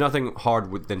 There's nothing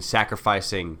hard than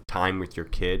sacrificing time with your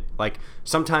kid. Like,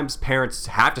 sometimes parents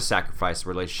have to sacrifice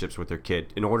relationships with their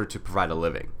kid in order to provide a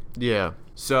living. Yeah.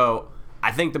 So,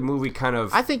 I think the movie kind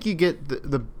of... I think you get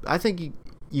I think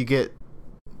you get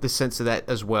the sense of that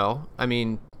as well. I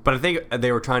mean... But I think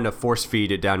they were trying to force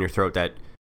feed it down your throat that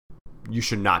you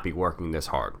should not be working this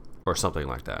hard or something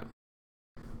like that.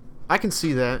 I can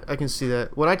see that.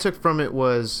 What I took from it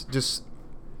was just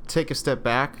take a step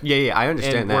back. Yeah, I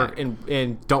understand and that. work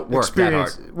and Don't work that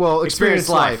hard. Well, experience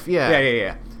life. Yeah.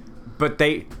 Yeah. But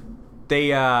they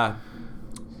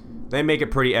make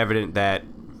it pretty evident that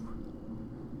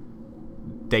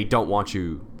they don't want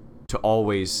you to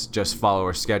always just follow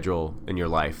a schedule in your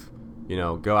life. You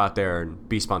know, go out there and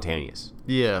be spontaneous.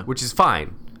 Yeah. Which is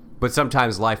fine. But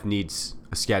sometimes life needs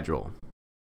a schedule,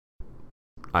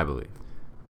 I believe.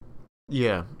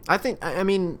 Yeah. I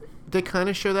mean, they kind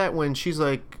of show that when she's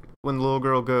like, when the little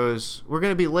girl goes, we're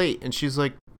going to be late. And she's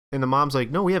like, and the mom's like,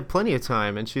 no, we have plenty of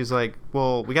time. And she's like,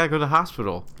 well, we got to go to the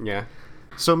hospital. Yeah.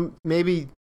 So maybe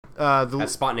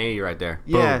that's spontaneity right there.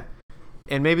 Yeah. Boom.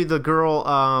 And maybe the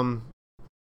girl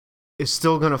is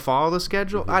still going to follow the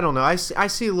schedule. I don't know. I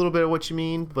see a little bit of what you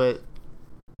mean, but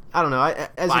I don't know.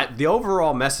 The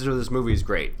overall message of this movie is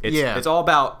great. It's all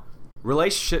about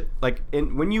relationship. Like,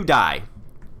 when you die,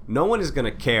 no one is going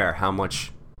to care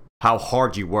how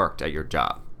hard you worked at your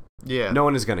job. Yeah. No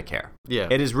one is going to care. Yeah.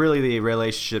 It is really the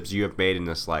relationships you have made in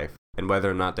this life, and whether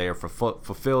or not they are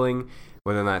fulfilling,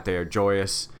 whether or not they are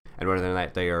joyous, and whether or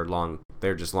not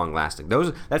they're just long lasting.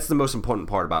 That's the most important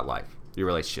part about life, your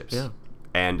relationships. Yeah.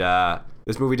 And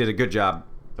this movie did a good job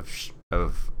of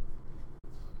showing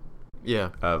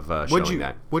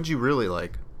that. What'd you really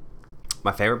like?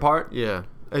 My favorite part? Yeah.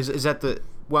 Is that the?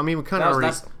 Well, I mean, we kind of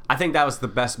already. I think that was the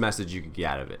best message you could get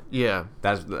out of it. Yeah.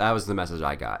 That was the message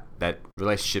I got. That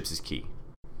relationships is key.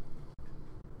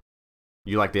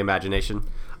 You like the imagination?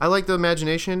 I like the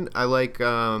imagination. I like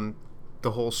the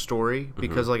whole story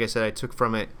because, like I said, I took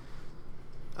from it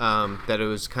that it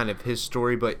was kind of his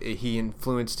story, but he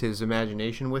influenced his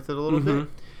imagination with it a little bit.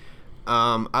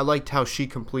 I liked how she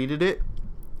completed it.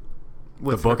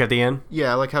 The book at the end?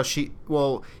 Yeah, I like how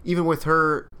even with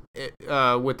her,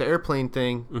 with the airplane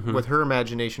thing, with her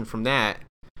imagination from that,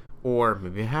 or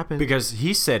maybe it happened. Because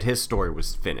he said his story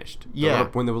was finished. Yeah.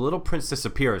 When the little prince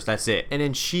disappears, that's it. And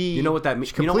then you know what that means?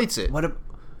 She completes it.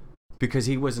 Because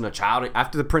he wasn't a child.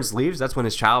 After the prince leaves, that's when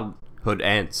his childhood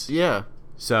ends. Yeah.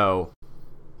 So,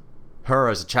 her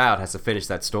as a child has to finish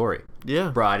that story. Yeah.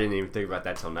 Bro, I didn't even think about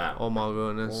that till now. Oh my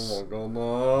goodness. Oh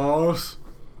my goodness.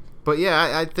 But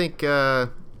yeah, I think I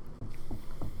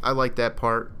like that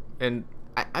part, and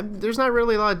there's not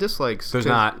really a lot of dislikes. There's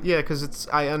not. Yeah, because it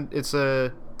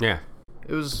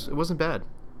wasn't bad.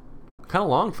 Kind of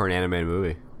long for an animated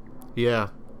movie. Yeah.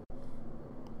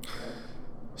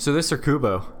 So this or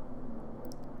Kubo?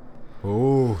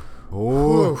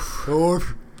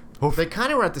 They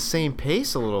kind of were at the same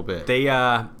pace a little bit.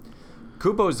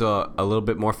 Kubo's a little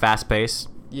bit more fast paced.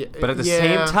 Yeah, but at the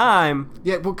same time,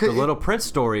 well, the Little Prince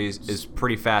stories is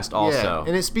pretty fast also. Yeah,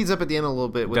 and it speeds up at the end a little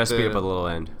bit. It does speed up at the little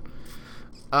end.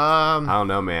 I don't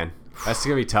know, man. That's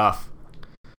gonna be tough.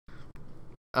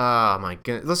 Oh my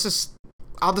goodness.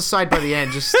 I'll decide by the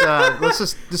end. Just let's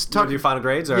just talk. Do your final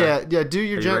grades? Or yeah. Do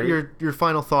your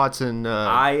final thoughts and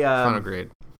final grade.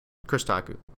 Chris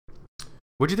Taku.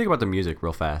 What'd you think about the music,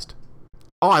 real fast?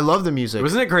 Oh, I love the music.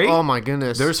 Wasn't it great? Oh my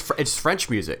goodness. It's French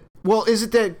music. Well, is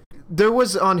it that there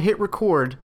was on Hit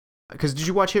Record? Because did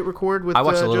you watch Hit Record with I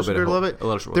watched a little Joseph bit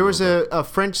Gordon-Levitt? There was a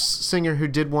French singer who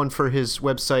did one for his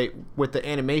website with the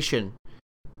animation.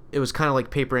 It was kind of like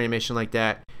paper animation like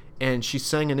that. And she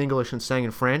sang in English and sang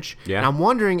in French. Yeah. And I'm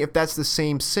wondering if that's the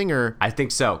same singer. I think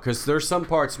so, because there's some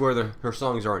parts where her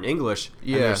songs are in English,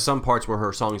 and there's some parts where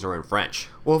her songs are in French.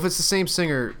 Well, if it's the same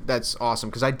singer, that's awesome,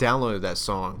 because I downloaded that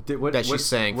song that she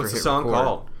sang for Hit Record. What's the song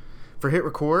called? For Hit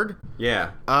Record? Yeah.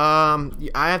 I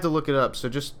have to look it up, so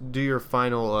just do your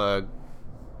final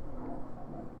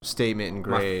statement and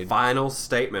grade. My final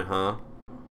statement, huh?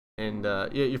 And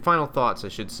your final thoughts, I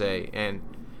should say,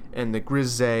 and the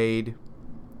Grizzade.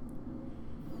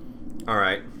 All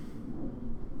right.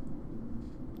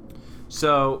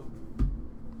 So,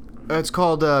 it's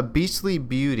called Beastly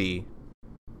Beauty.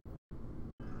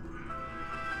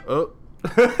 Oh,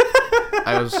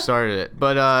 I started it,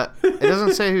 but it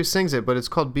doesn't say who sings it. But it's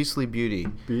called Beastly Beauty.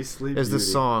 Beastly is the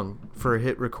song for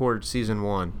Hit Record Season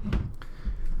 1.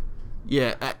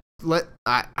 Yeah,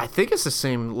 I think it's the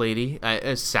same lady.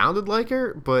 It sounded like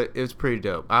her, but it was pretty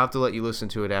dope. I'll have to let you listen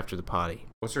to it after the potty.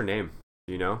 What's her name?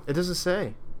 Do you know? It doesn't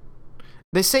say.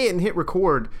 They say it in Hit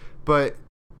Record, but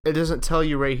it doesn't tell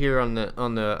you right here on the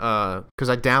because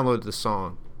I downloaded the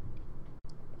song.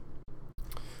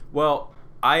 Well,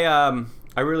 I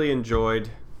really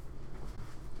enjoyed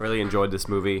this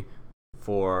movie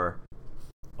for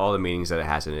all the meanings that it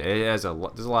has in it. There's a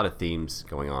lot of themes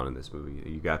going on in this movie.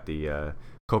 You got the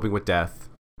coping with death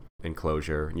and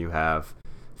closure. You have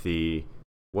the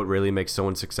what really makes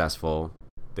someone successful,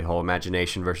 the whole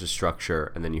imagination versus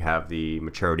structure, and then you have the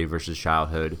maturity versus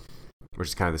childhood, which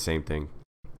is kind of the same thing,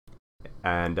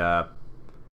 and the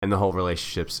whole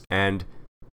relationships. And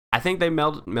I think they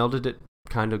melded it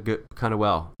kind of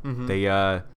well. Mm-hmm.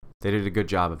 They did a good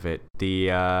job of it.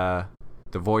 The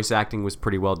voice acting was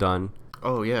pretty well done.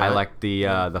 Oh yeah, I liked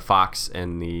the Fox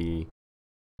and the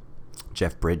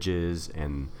Jeff Bridges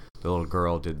and the little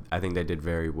girl I think they did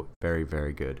very, very,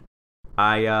 very good.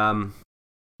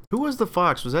 Who was the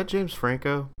Fox? Was that James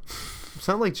Franco?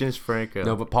 Sound like James Franco.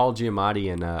 No, but Paul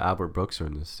Giamatti and Albert Brooks are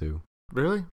in this too.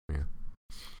 Really?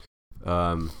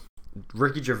 Yeah.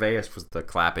 Ricky Gervais was the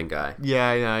clapping guy.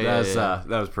 Yeah. That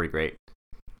was pretty great.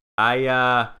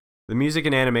 The music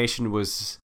and animation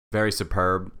was very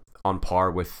superb, on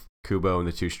par with Kubo and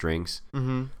the Two Strings.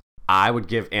 Mm-hmm. I would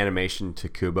give animation to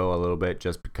Kubo a little bit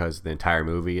just because the entire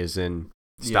movie is in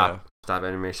stop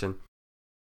animation.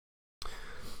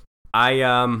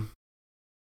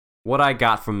 What I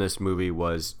got from this movie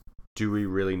was, do we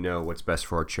really know what's best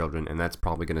for our children? And that's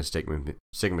probably going to stick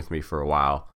with me for a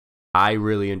while. I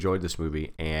really enjoyed this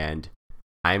movie, and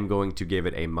I'm going to give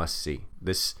it a must-see.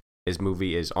 This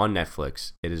movie is on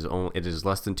Netflix. It is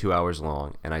less than 2 hours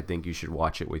long, and I think you should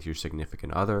watch it with your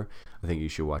significant other. I think you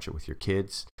should watch it with your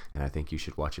kids, and I think you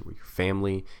should watch it with your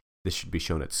family. This should be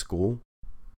shown at school.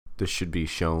 This should be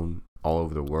shown all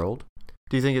over the world.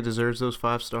 Do you think it deserves those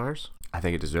 5 stars? I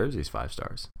think it deserves these 5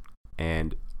 stars,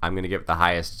 and I'm going to give it the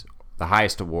highest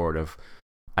award of,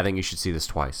 I think you should see this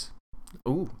twice.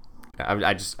 Ooh.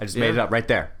 I just made it up right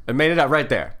there. I made it up right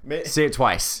there. See it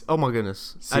twice. Oh my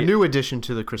goodness! A new addition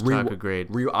to the Chris Taka grade.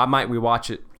 I might rewatch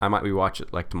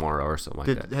it like tomorrow or something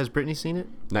like that. Has Brittany seen it?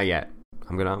 Not yet.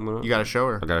 I'm gonna. You gotta show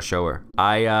her. I gotta show her.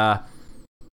 I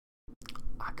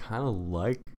kind of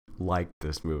like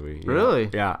this movie. Really?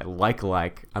 Know? Yeah. Like.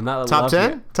 I'm not top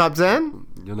 10. Top 10.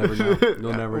 You'll never know.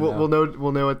 You'll never know.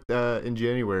 We'll know it in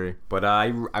January. But I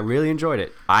really enjoyed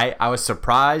it. I was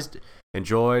surprised.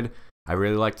 Enjoyed. I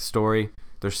really like the story.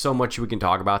 There's so much we can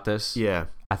talk about this. Yeah.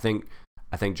 I think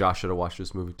Josh should have watched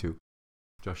this movie too.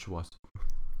 Josh should watch it.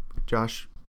 Josh,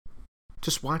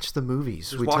 just watch the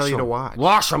movies we tell you to watch.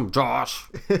 Watch them, Josh.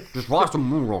 Just watch the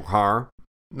movie, car.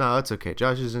 No, it's okay.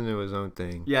 Josh is into his own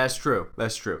thing. Yeah, that's true.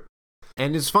 That's true.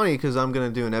 And it's funny because I'm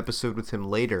going to do an episode with him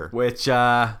later. Which,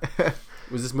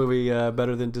 was this movie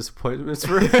better than Disappointments?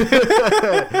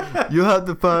 You'll have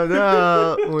to find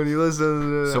out when you listen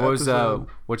to the episode.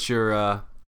 What's your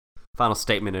final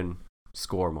statement and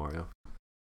score, Mario?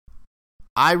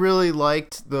 I really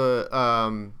liked the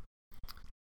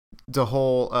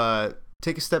whole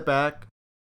take a step back.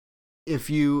 If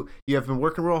you have been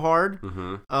working real hard,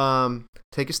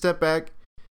 take a step back,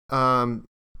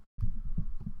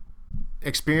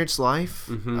 experience life,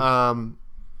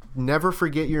 never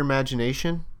forget your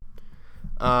imagination.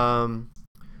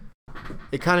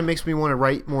 It kind of makes me want to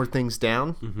write more things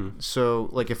down. So,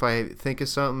 like, if I think of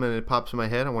something and it pops in my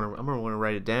head, I'm gonna want to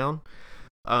write it down.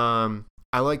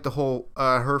 I like the whole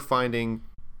her finding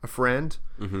a friend.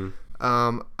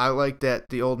 I like that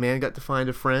the old man got to find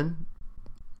a friend.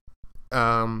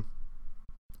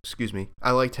 Excuse me.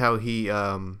 I liked how he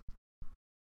kind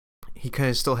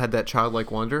of still had that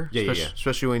childlike wonder.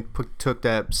 Especially when he took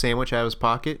that sandwich out of his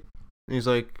pocket. And he's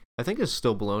like, I think it's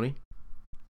still bologna.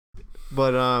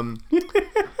 But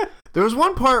there was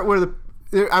one part where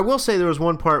I will say there was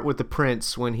one part with the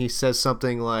prince when he says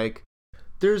something like,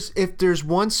 if there's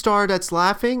one star that's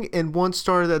laughing and one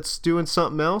star that's doing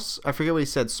something else, I forget what he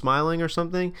said, smiling or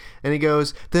something, and he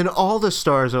goes, then all the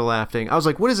stars are laughing. I was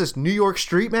like, what is this, New York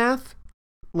street math?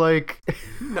 Like,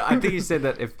 no, I think he said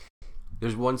that if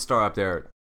there's one star up there,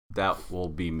 that will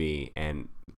be me, and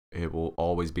it will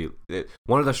always be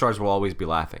one of the stars will always be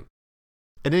laughing.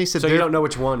 And then he said, so you don't know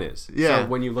which one is. Yeah. So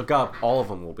when you look up, all of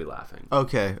them will be laughing.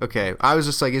 Okay. I was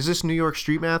just like, is this New York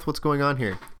street math? What's going on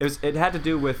here? It had to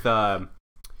do with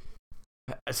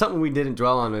something we didn't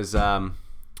dwell on is not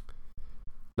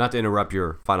to interrupt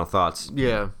your final thoughts.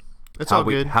 Yeah, it's all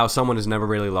good. How someone is never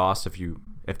really lost if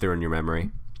they're in your memory.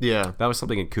 Yeah, that was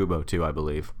something in Kubo too, I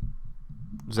believe.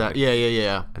 Is that?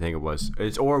 Yeah. I think it was.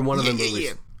 It's or one of them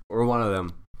movies, or one of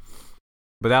them.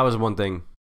 But that was one thing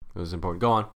that was important.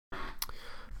 Go on.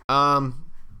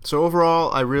 So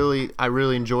overall, I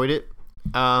really enjoyed it.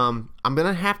 I'm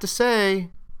gonna have to say,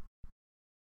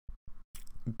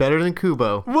 better than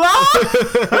Kubo.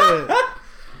 What?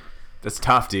 That's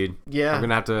tough, dude. Yeah. I'm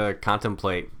gonna have to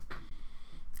contemplate.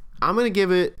 I'm gonna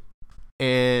give it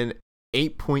an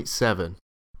 8.7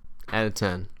 out of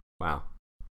 10. Wow.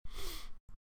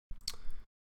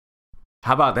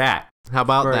 How about that? How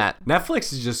about that?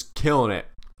 Netflix is just killing it.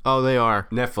 Oh, they are.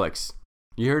 Netflix.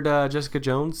 You heard Jessica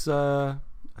Jones? I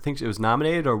think it was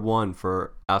nominated or won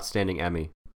for Outstanding Emmy.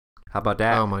 How about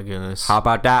that? Oh my goodness. How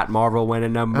about that? Marvel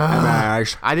winning them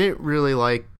Emmys. I didn't really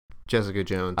like Jessica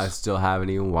Jones. I still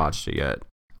haven't even watched it yet.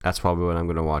 That's probably what I'm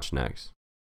going to watch next.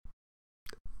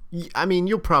 I mean,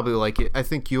 you'll probably like it. I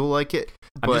think you'll like it.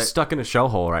 I'm But just stuck in a show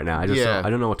hole right now. I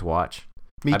don't know what to watch.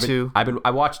 me too. I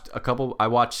watched a couple. I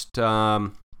watched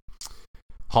Halt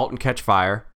and Catch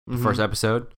Fire, the Mhm. first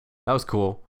episode. That was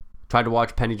cool. Tried to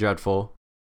watch Penny Dreadful.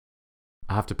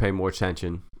 I have to pay more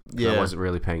attention. Yeah. I wasn't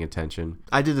really paying attention.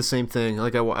 I did the same thing.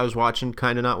 Like I was watching,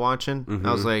 kind of not watching.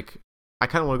 I was Mhm. like, I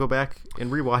kind of want to go back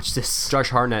and rewatch this.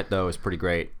 Josh Hartnett though is pretty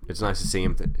great. It's nice to see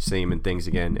him in things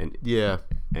again, Yeah.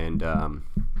 and I'll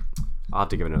have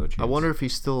to give it another chance. I wonder if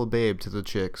he's still a babe to the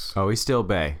chicks. Oh, he's still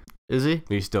Bay. Is he?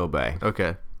 He's still Bay.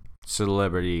 Okay.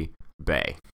 Celebrity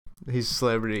Bay. He's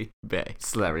celebrity bae.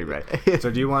 Celebrity Bay. So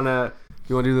do you wanna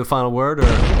do the final word or?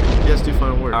 Yes, do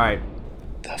final word. All right.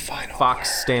 The final Fox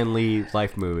Stanley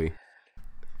life movie.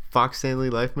 Fox Stanley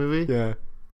life movie? Yeah.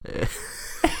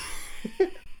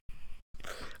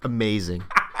 Amazing.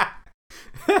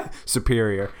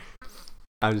 Superior.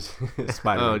 I'm just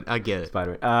Spider-Man. Oh, I get it.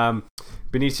 Spider-Man.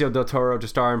 Benicio del Toro to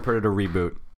star in Predator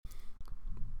reboot.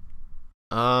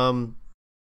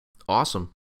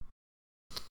 Awesome.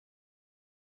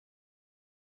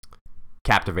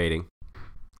 Captivating.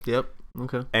 Yep.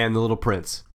 Okay. And The Little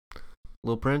Prince.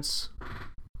 Little Prince.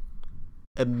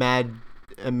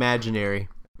 Imaginary.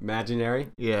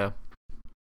 Imaginary Yeah.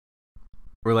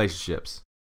 relationships.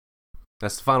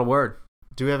 That's the final word.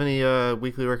 Do we have any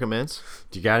weekly recommends?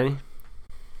 Do you got any?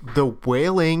 The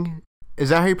Wailing. Is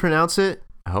that how you pronounce it?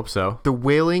 I hope so. The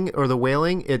Wailing or the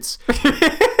Wailing? It's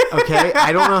okay.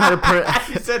 I don't know how to pronounce.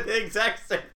 You said the exact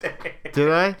same thing. Did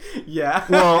I? Yeah.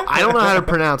 Well, I don't know how to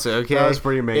pronounce it. Okay, That was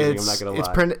pretty amazing, I'm not gonna lie.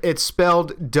 It's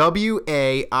spelled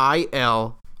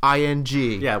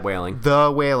Wailing. Yeah, whaling.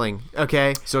 The Wailing.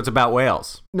 Okay. So it's about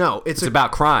whales. No, It's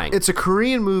about crying. It's a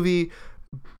Korean movie.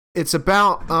 It's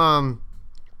about a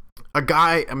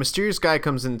mysterious guy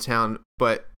comes into town,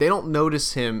 but they don't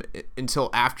notice him until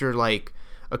after like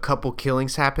a couple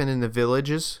killings happen in the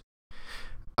villages.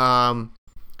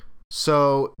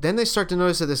 So then they start to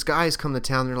notice that this guy has come to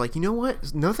town. They're like, you know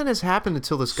what? Nothing has happened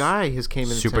until this guy has came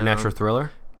into Supernatural town.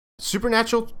 thriller.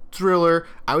 Supernatural thriller.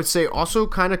 I would say also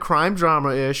kind of crime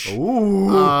drama ish.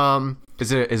 Ooh.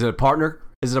 Is it a partner?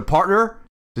 Is it a partner?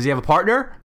 Does he have a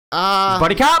partner?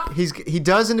 Buddy cop? He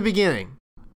does in the beginning.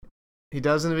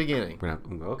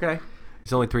 Okay.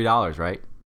 It's only $3, right?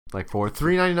 Like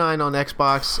 $3.99 on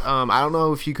Xbox. I don't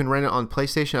know if you can rent it on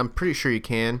PlayStation. I'm pretty sure you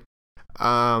can.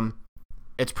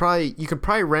 It's probably you can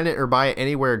probably rent it or buy it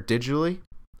anywhere digitally.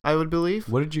 I would believe.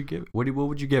 What did you give it? What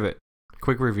would you give it?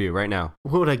 Quick review right now.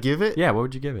 What would I give it? Yeah, what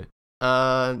would you give it?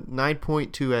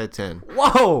 9.2 out of 10.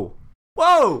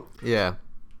 Whoa! Yeah.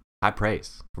 High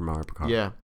praise from Mario Picard.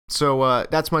 Yeah. So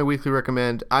that's my weekly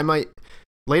recommend. I might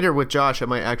later with Josh. I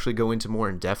might actually go into more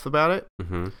in depth about it.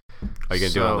 Mm-hmm. Are you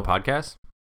gonna do it on the podcast?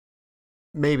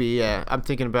 Maybe. Yeah. I'm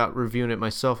thinking about reviewing it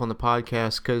myself on the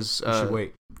podcast because You should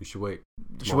wait. You should wait.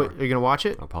 Are you gonna watch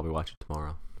it? I'll probably watch it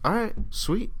tomorrow. All right.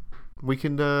 Sweet. We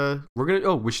can. We're gonna.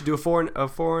 Oh, we should do a foreign. That's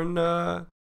foreign right.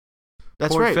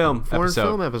 film foreign episode.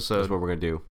 film episode. That's what we're gonna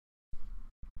do.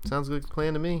 Sounds like a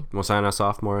plan to me. We'll sign us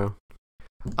off, Mario.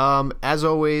 As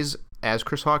always, as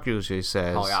Chris Hawk usually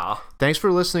says. Oh yeah. Thanks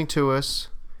for listening to us.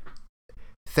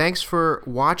 Thanks for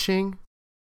watching,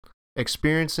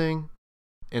 experiencing,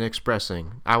 and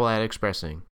expressing. I will add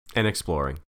expressing. And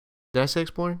exploring. Did I say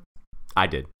exploring? I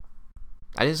did.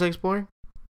 I didn't say exploring?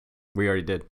 We already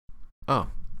did. Oh.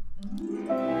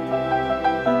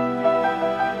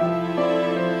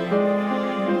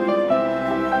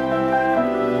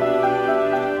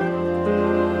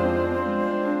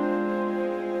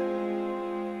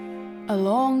 A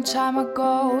long time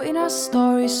ago, in a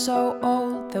story so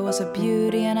old, there was a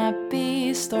beauty and a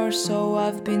beast, or so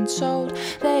I've been told.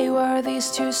 They were these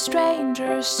two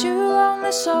strangers, two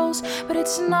lonely souls, but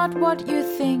it's not what you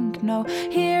think, no,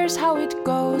 here's how it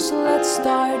goes. Let's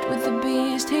start with the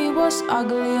beast. He was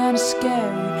ugly and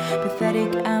scary,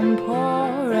 pathetic and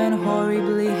poor, and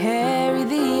horribly hairy.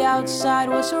 The outside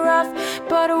was rough,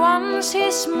 but once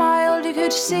he smiled, you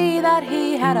could see that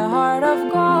he had a heart of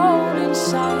gold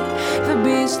inside. The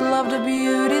beast loved a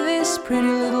beauty, this pretty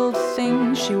little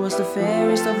thing. She was the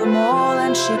fairest of them all,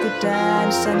 and she could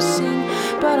dance and sing.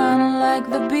 But unlike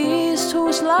the beast,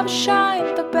 whose love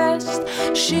shined the best,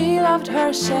 she loved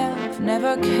herself,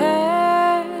 never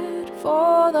cared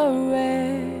for the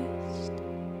rest.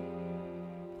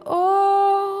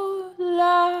 Oh,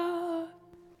 la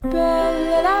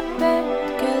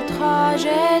belle, quelle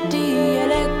tragédie,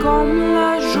 elle est comme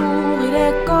la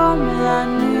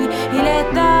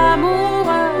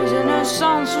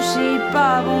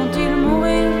pas, vont-ils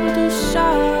mourir tout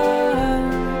seuls?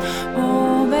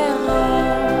 On verra.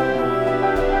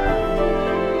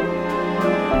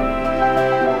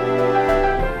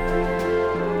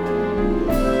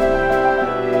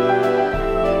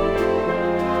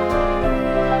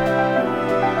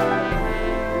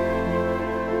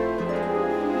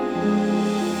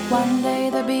 One day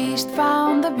the beast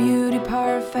found the beauty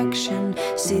perfection,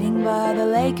 sitting by the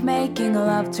lake making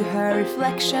love to her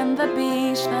reflection. The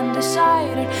beast then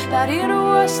decided that it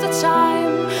was the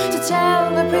time to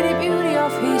tell the pretty beauty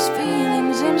of his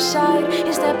feelings inside.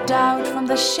 He stepped out from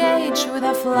the shades with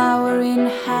a flower in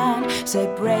hand,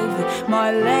 said bravely,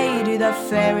 "My lady, the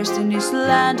fairest in this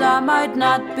land. I might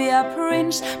not be a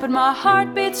prince, but my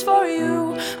heart beats for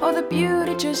you." Oh, the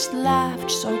beauty just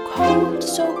laughed, so cold,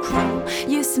 so cruel.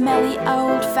 "You smelly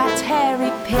old fat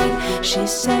hairy pig," she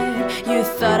said, "you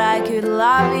thought I could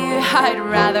love you, I'd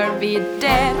rather be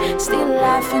dead." Still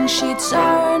laughing she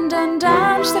turned and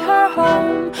danced to her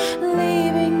home,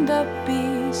 leaving the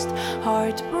beast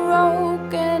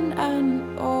heartbroken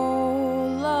and old.